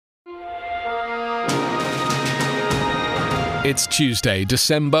It's Tuesday,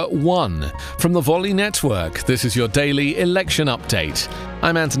 December 1. From the Volley Network, this is your daily election update.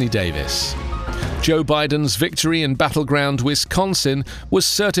 I'm Anthony Davis. Joe Biden's victory in battleground Wisconsin was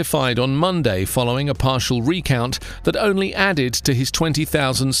certified on Monday following a partial recount that only added to his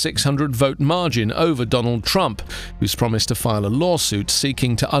 20,600 vote margin over Donald Trump, who's promised to file a lawsuit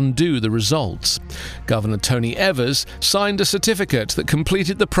seeking to undo the results. Governor Tony Evers signed a certificate that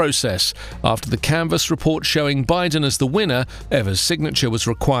completed the process. After the canvass report showing Biden as the winner, Evers' signature was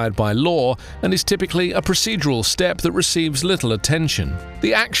required by law and is typically a procedural step that receives little attention.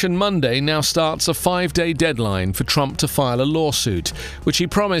 The action Monday now starts a 5-day deadline for Trump to file a lawsuit, which he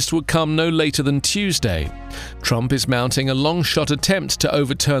promised would come no later than Tuesday. Trump is mounting a long-shot attempt to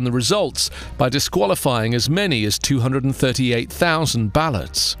overturn the results by disqualifying as many as 238,000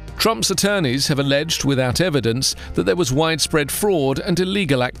 ballots. Trump's attorneys have alleged without evidence that there was widespread fraud and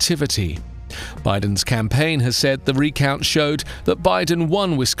illegal activity. Biden's campaign has said the recount showed that Biden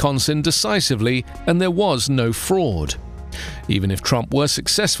won Wisconsin decisively and there was no fraud. Even if Trump were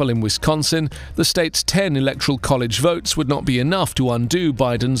successful in Wisconsin, the state's 10 electoral college votes would not be enough to undo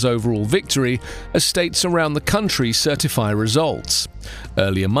Biden's overall victory, as states around the country certify results.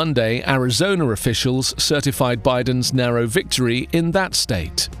 Earlier Monday, Arizona officials certified Biden's narrow victory in that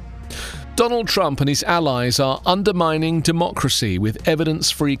state. Donald Trump and his allies are undermining democracy with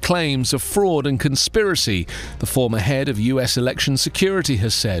evidence-free claims of fraud and conspiracy, the former head of U.S. election security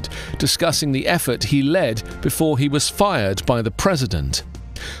has said, discussing the effort he led before he was fired by the president.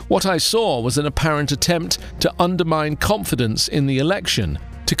 "What I saw was an apparent attempt to undermine confidence in the election,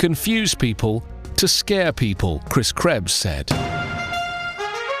 to confuse people, to scare people," Chris Krebs said.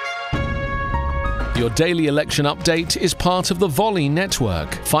 Your daily election update is part of the Volley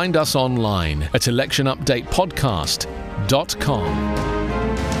Network. Find us online at electionupdatepodcast.com.